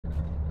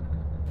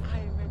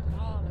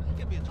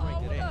Give me a drink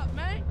of what that. up,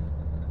 man?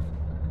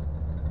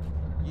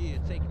 Yeah,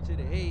 take it to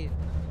the head.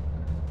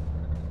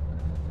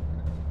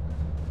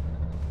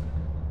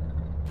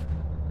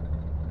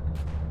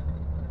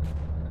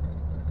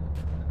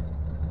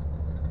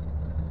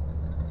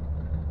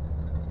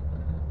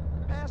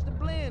 Pass the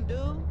blend, dude.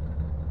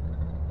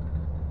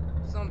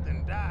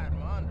 Something died in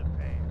my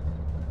underpants.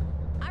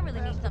 I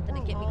really need something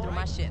to get me through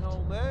my shift.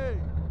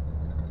 Homemade.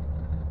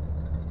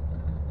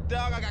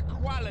 Dog, I got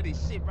quality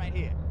shit right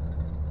here.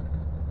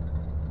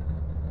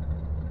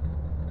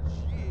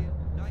 Shit,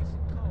 nice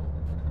and cold.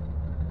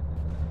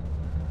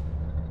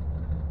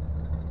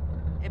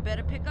 It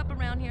better pick up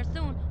around here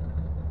soon.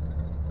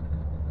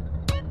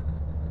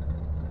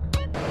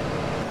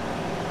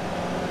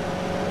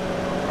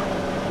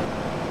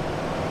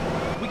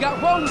 We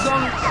got rolls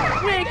on it.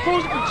 We ain't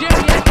cruising for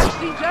geriatrics,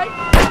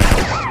 CJ.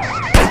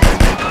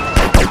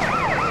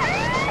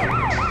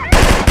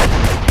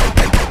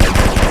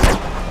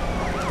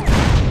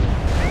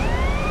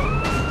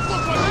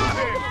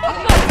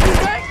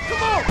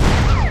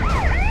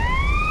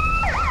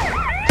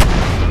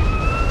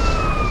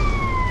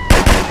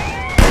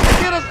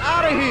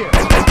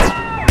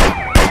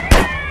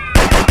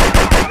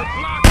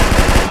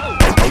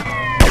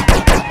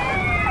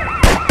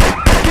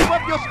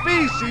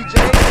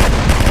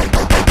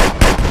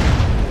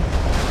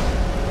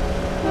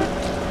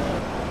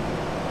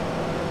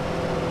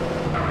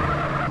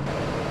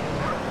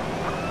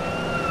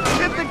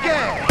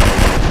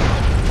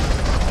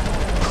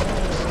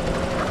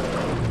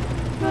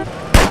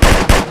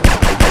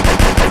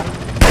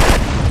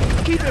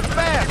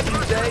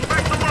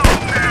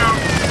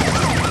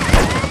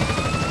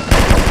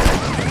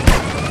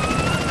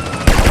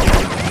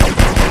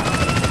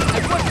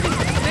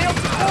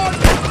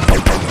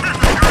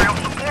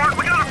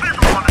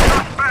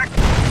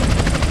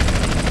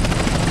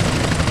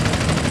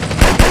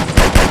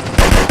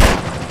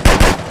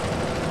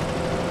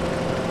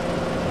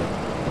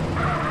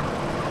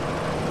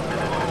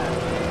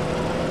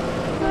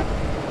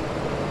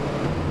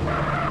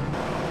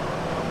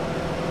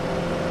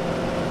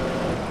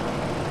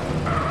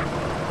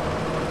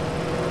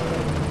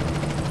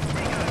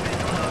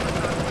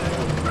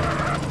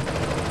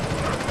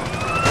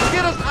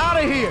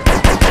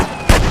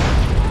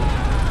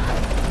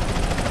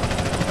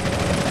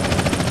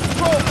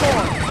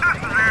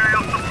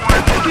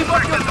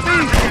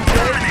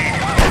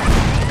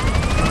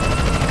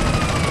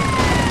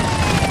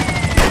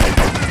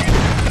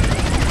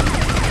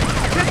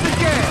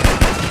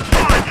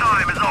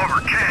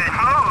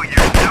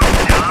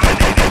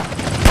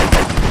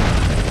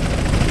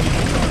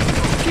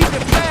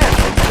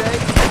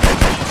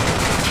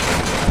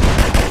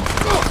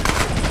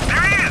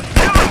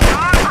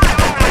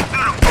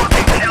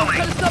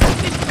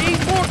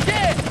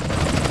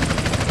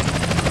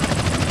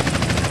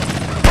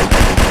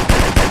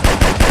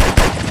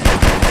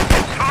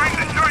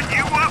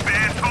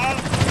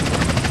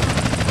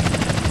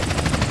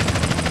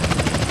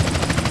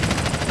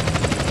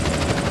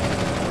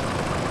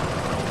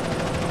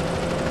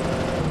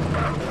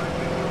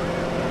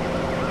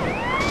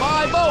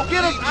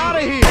 Get us out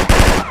of here!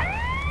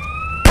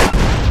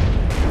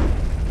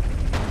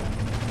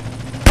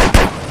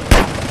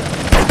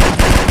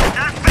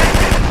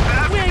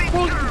 We ain't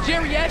cruising for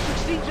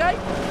geriatrics, CJ.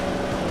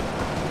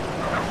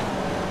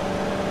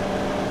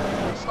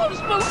 Slow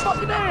this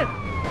motherfucker down.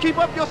 Keep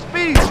up your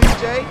speed,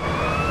 CJ.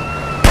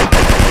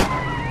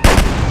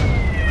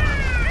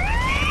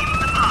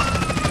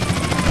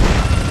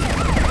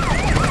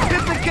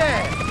 Hit the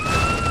gas.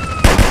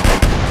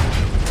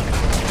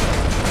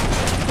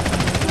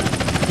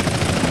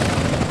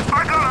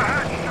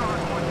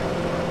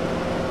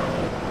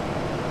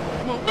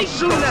 I'm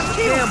shooting that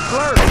damn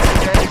blur,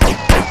 CJ.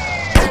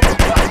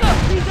 What's up,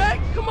 CJ?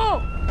 Come on.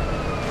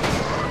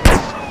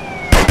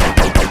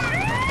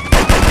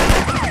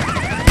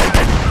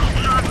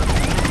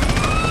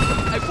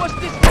 Hey, what's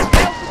this?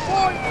 Sales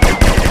support?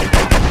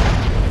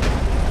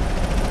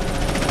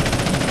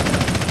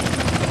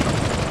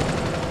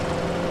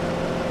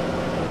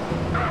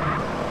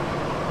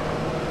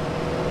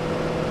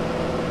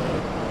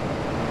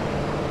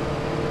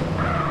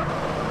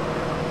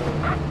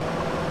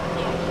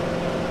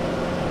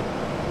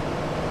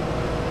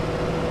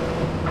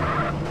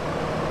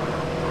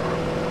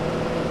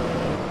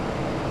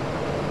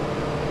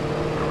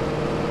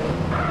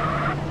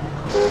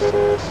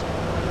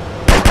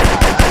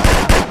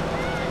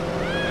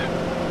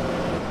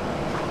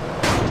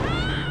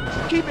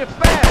 Keep it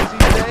fast,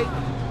 CJ.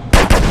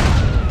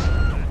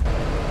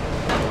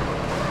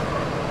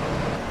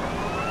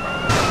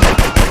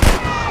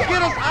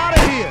 Get us out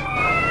of here.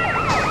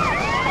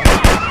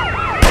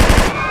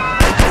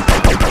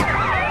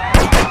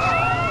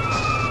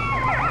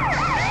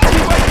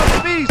 Keep up your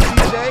speed,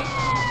 CJ.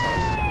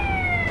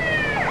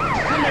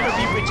 We'll never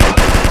be rich.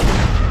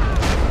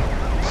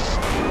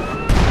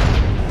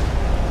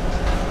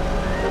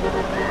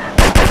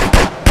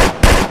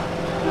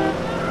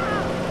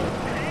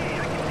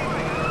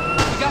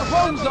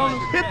 On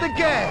hit the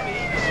gas.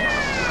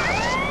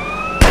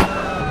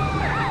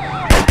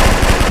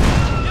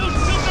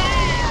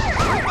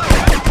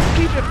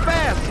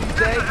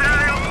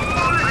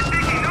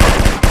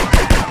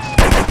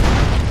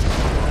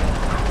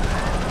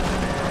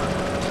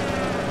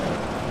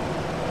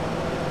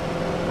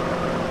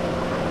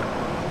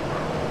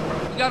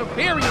 got a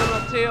berry on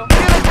her tail.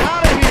 Get us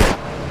out of here!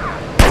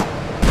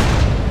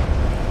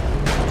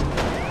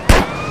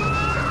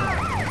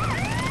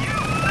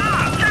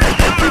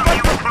 Keep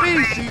up the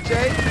speed, CJ!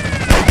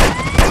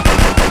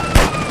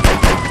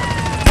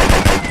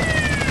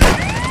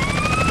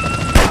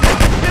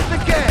 Hit the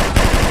gas!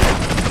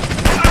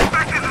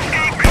 Suspect is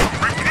escaping.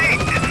 Repeat,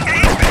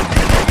 escaping.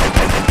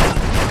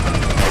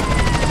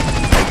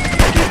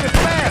 Keep it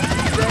fast,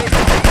 CJ!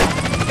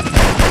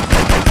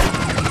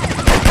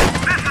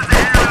 This is the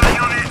aerial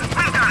unit.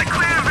 We've got a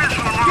clear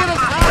visual on Get the us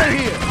out of suspect.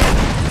 here!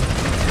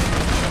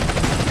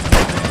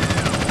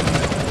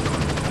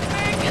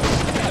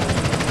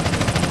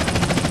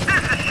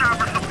 This is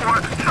chopper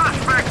support.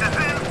 Suspect is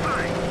in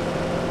sight.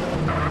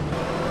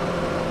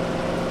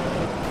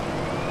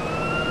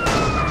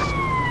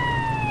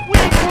 We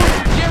ain't close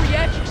to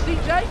geriatric,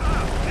 CJ.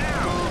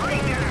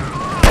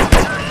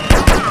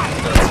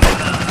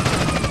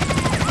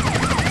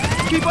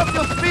 Keep up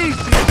your speed,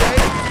 CJ!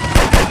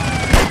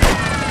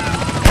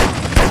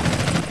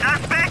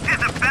 Suspect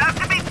is about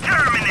to be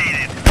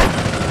terminated.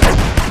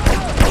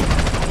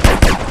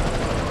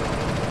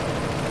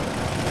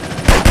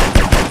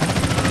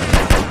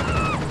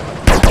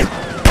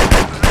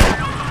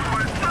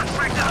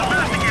 Suspect is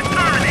about to get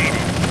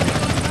terminated.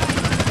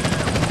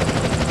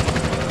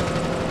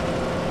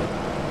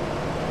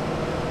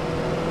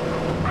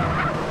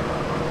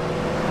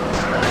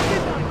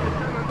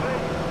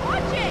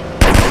 Watch it!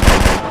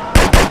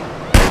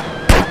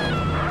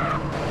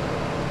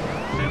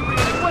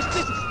 Hey, what's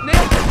this?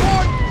 Nail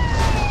support?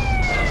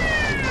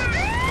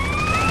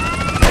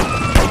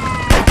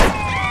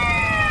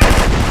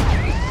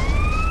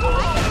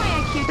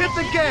 Hit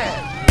the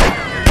gas!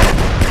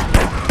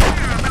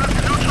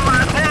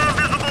 Neutralize all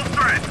visible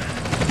threats.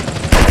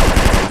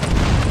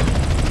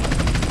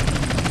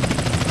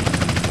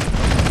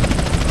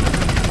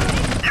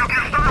 You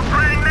can start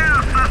praying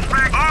now,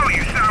 suspect. Oh,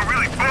 you sound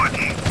really butch.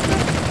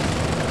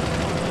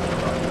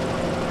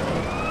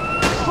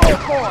 Control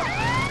car.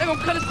 They're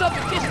gonna cut us up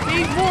at this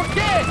speed. More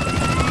gas.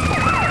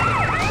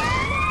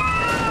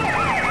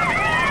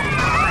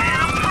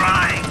 I'm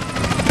trying.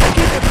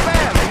 Keep it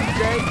fast,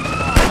 CJ!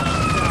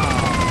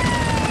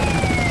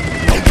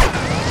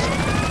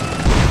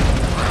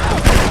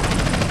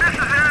 This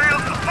is aerial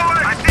support.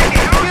 I think he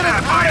knows Get us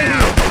that out by of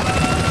now. here!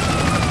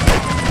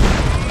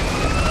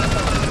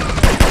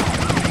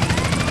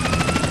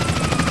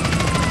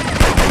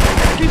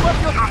 Keep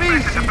up your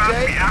speed, Suspect is about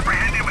to be CJ!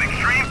 apprehended with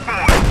extreme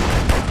force.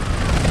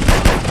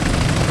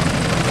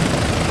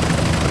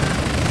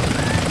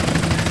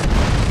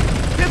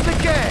 Hit the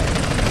gas!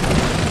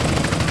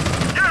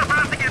 You're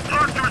about to get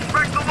taught to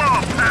respect the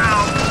law,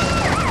 pal.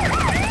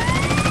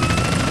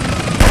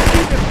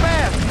 Keep it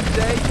fast, CJ!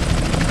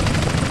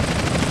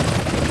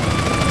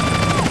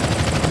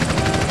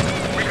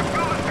 We can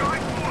feel this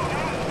going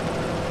forward.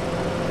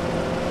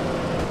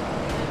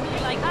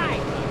 You're like, hi.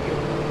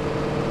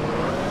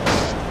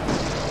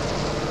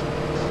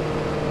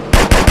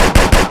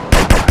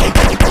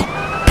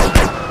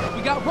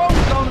 We got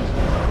roads on us.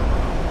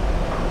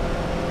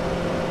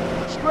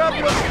 Scrub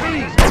your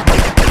speed!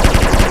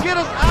 Get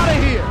us out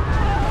of here!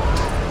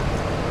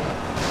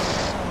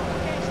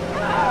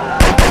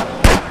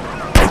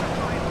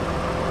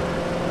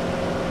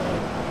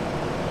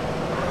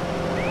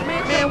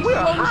 Man, we're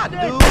hot,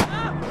 dude!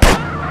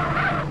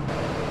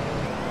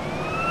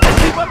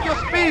 Keep up your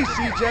speed,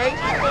 CJ!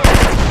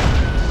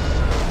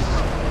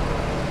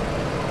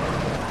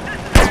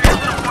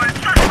 When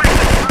suspect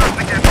is about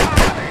to get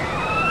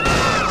terminated.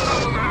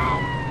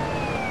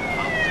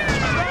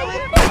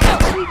 What's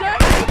up, CJ?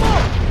 Come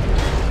on.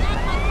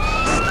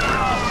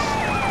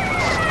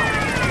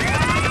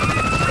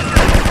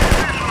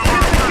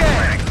 Hit the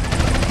gas!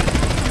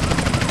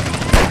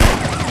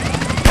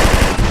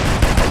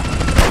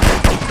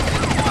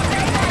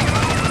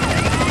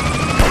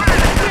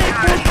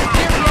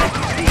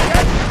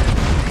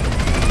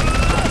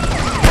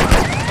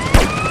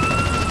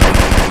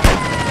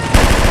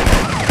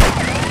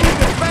 Keep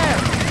it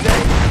fast, CJ!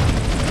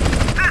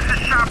 This is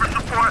chopper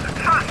support.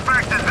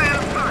 Suspect is in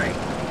sight.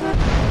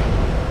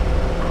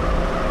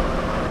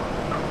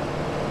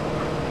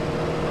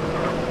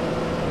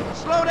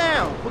 Slow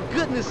down, for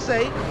goodness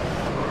sake!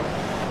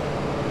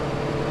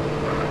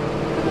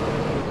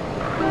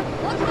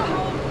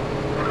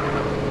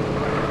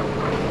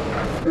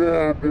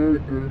 I can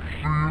see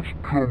it's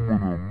coming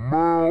a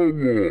mile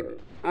long.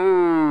 Hey,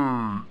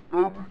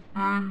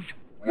 everything's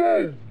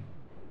floating.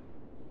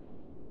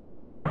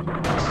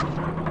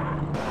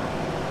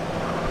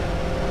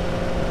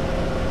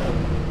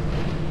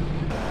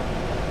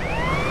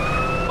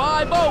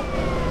 5-0.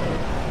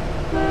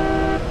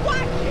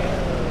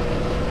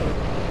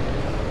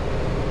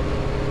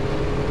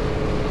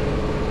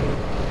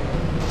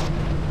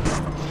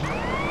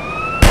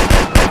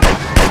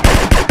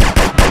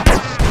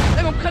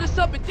 They're gonna cut us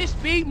up at this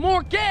speed.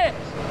 More gas.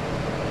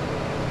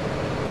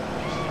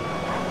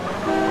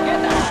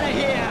 Get out of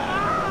here.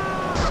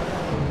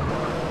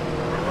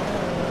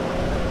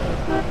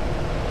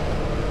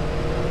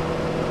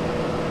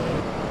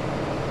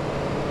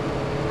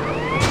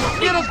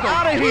 Get us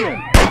out of here!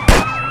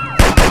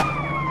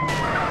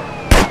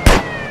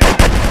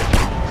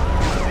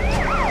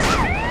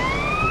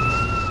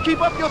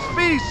 Keep up your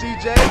speed,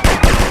 CJ!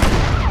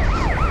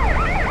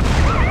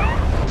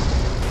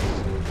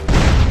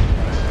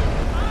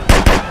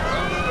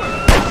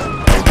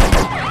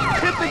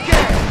 Hit the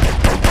gas!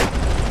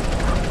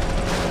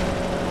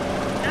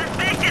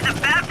 This is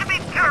about to be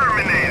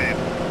terminated!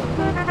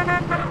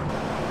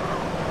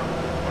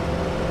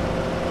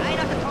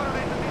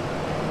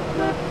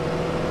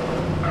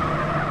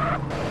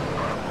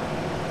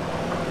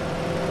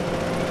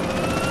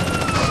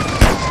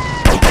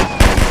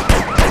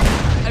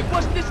 Hey,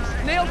 what's this?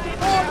 Nailed to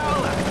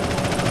formula?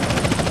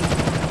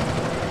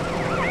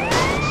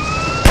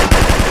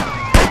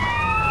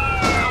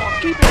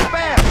 Keep it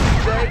fast,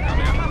 CJ!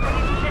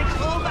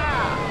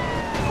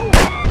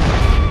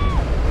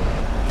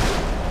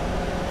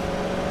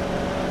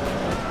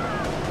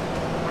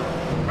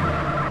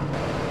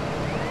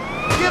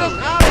 Get us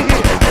out of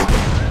here!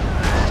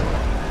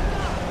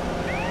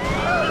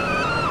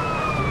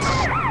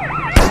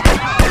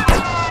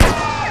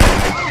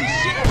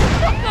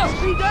 Fuck up,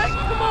 CJ!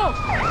 Come on!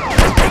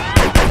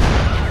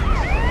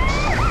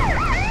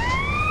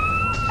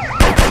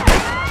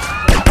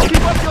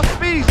 Keep up your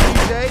speed,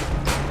 CJ!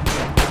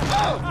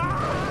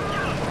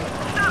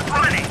 Stop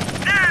running!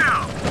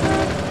 Now!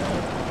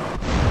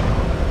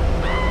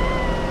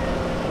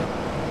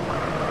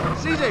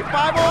 CJ,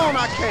 5 on,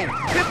 I can't.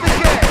 Hit the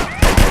gas!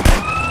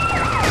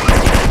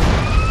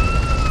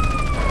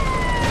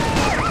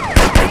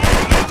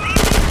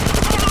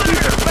 Keep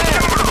it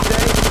fast, CJ!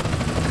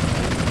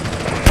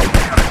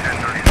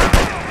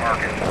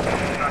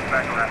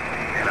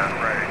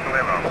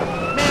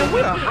 Man,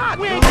 we're hot,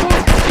 We ain't dude.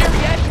 going to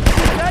geriatrics,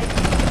 CJ!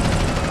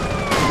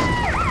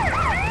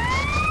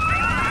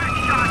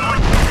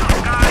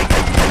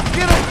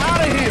 Get us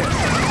out of here!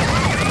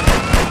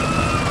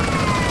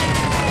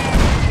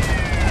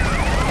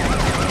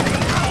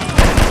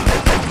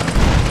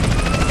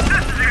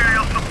 This is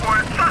aerial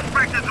support.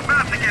 Suspect is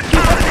about to get Keep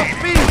up your terminated.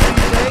 speed,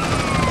 CJ!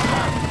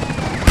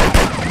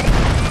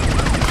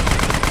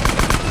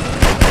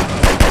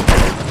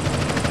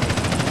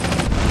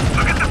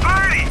 Look at the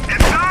birdie!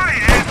 It's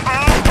dying,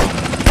 asshole!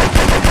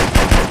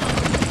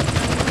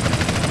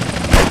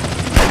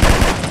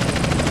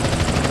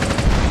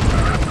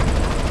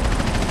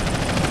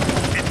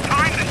 It's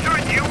time to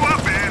shut you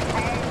up,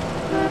 asshole!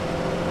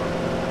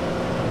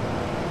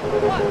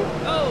 What?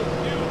 Oh,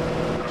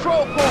 dude.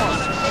 Control car.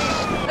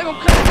 They're gonna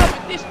cut us up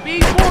at this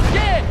speed. More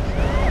gas.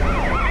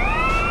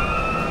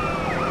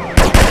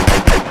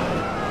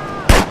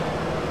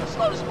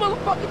 Slow this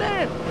motherfucker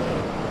down.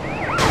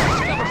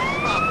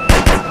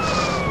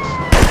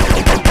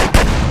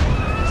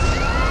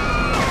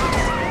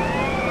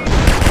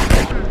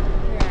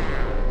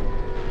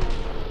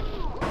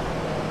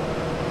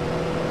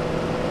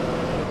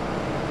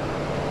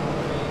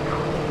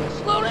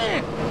 Slow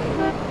down.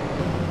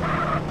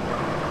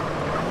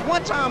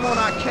 One time on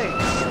our case.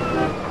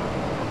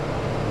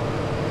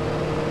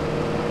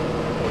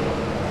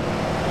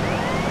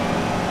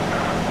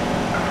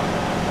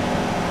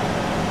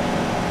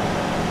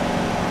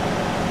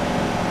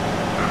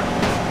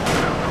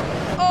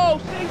 Oh,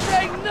 CJ,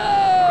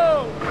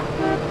 no!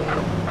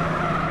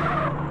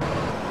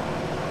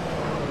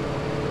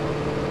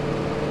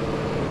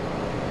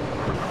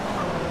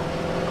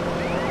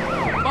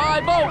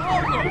 5-0.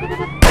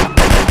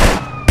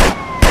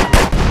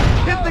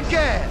 Hit the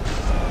gas!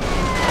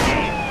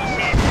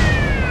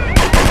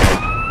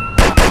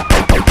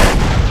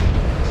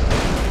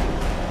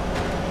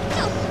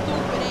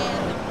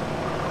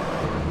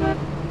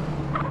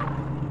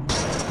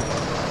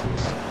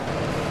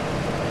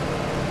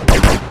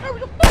 Hurry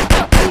the fuck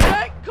up,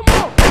 CJ! Come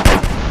on!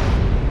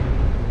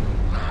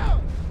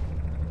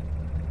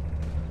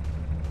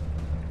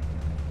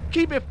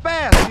 Keep it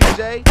fast,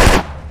 CJ!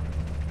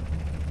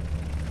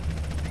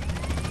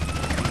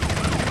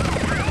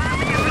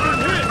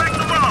 Respect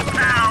the law,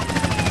 pal!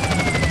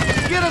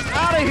 Get us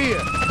out of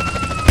here!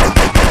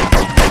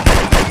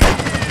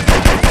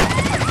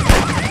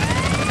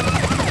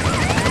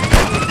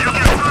 You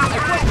get through.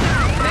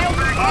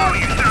 Oh,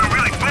 you sound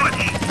really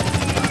butch.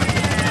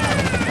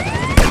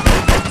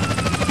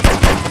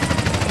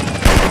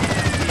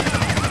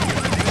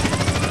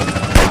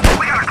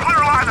 We got a clear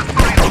line of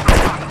sight on the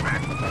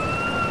suspect.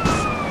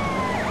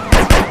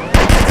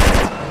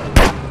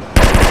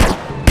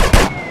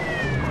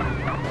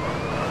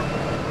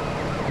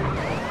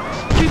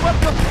 Keep up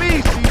your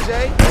speed, CJ!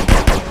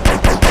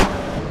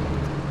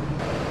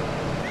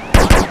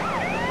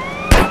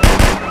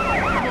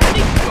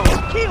 He's gonna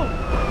kill me.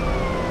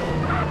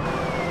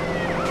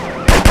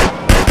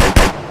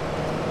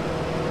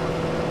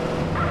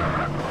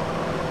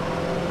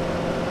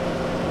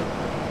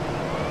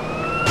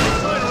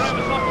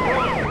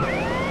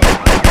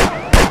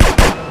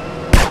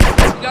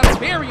 We got a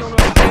berry on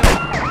us, tail.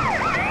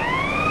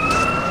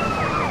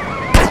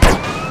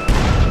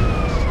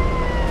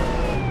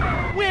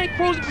 We ain't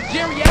cruising for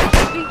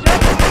geriatrics, CJ.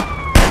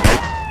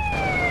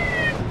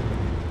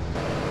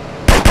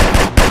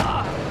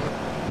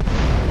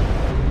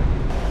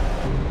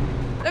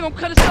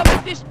 cut us up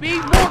at this speed.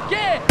 More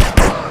gas.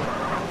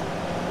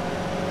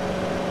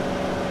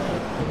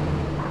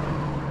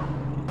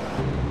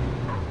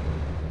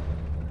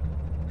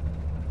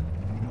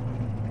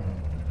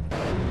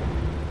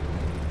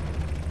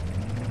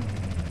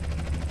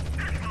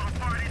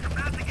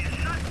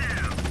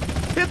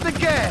 Hit the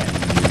gas.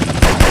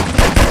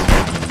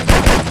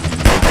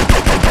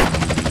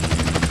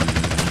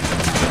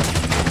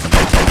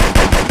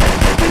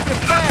 Keep it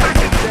fast,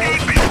 CJ.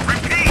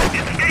 Repeat,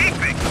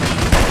 escaping.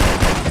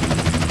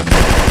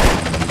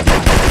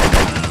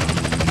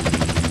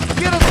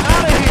 Get us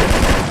out of here.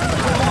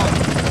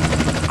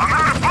 I'm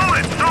out of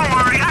bullets. Don't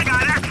worry, I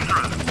got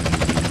extra.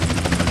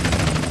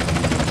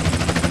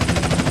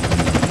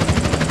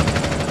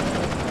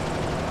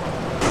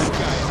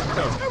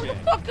 Hurry the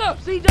fuck up,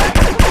 CJ.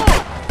 Come on.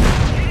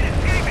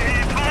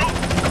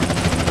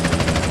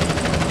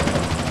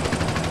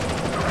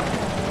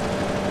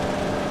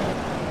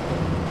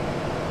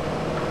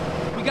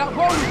 We got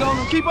rollers on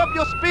them. Keep up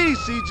your speed,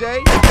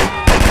 CJ.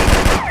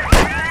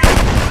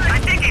 I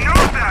think he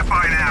knows that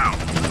by now.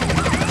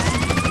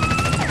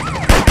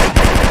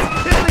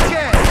 Hit the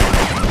gas.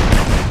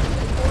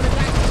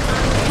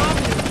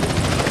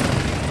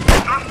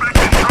 Suspect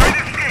is trying to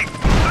escape.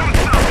 Don't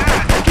stop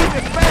that. Keep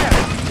it fast,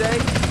 CJ.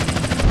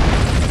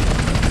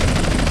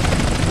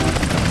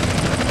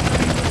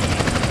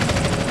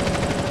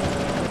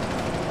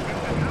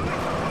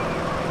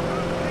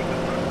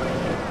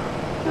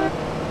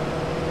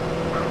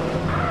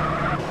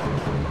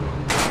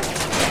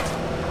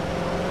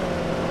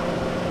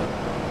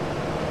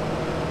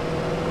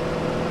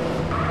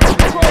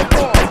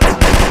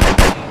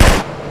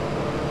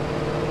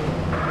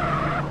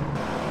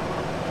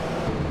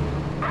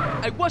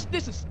 Hey, what's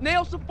this, a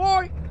snail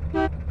safari?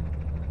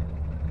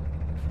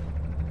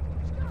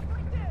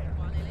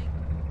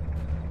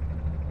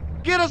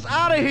 Get us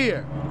out of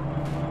here.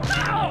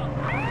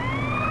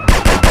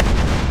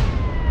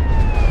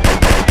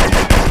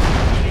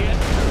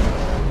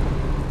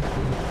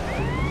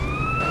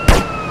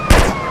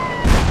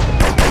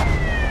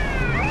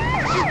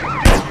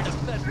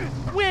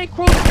 We ain't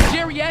cruising for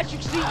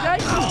geriatric, CJ.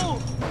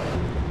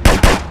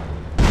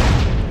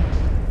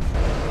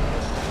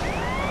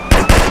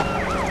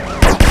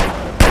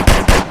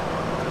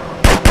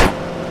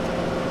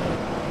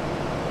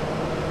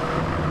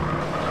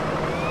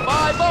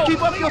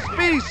 Keep up your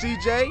speed,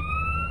 CJ.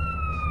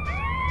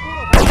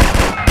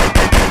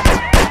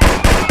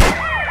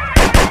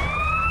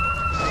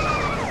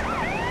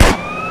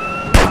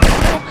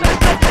 Don't cut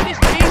us up at this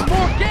speed.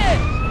 More gas.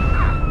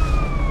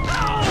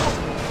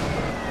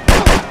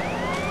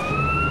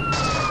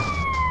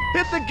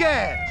 Hit the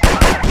gas.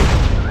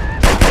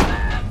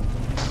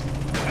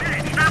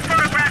 Stop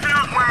photographing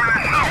those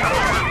women.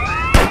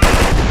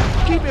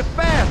 Keep it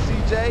fast,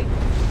 CJ.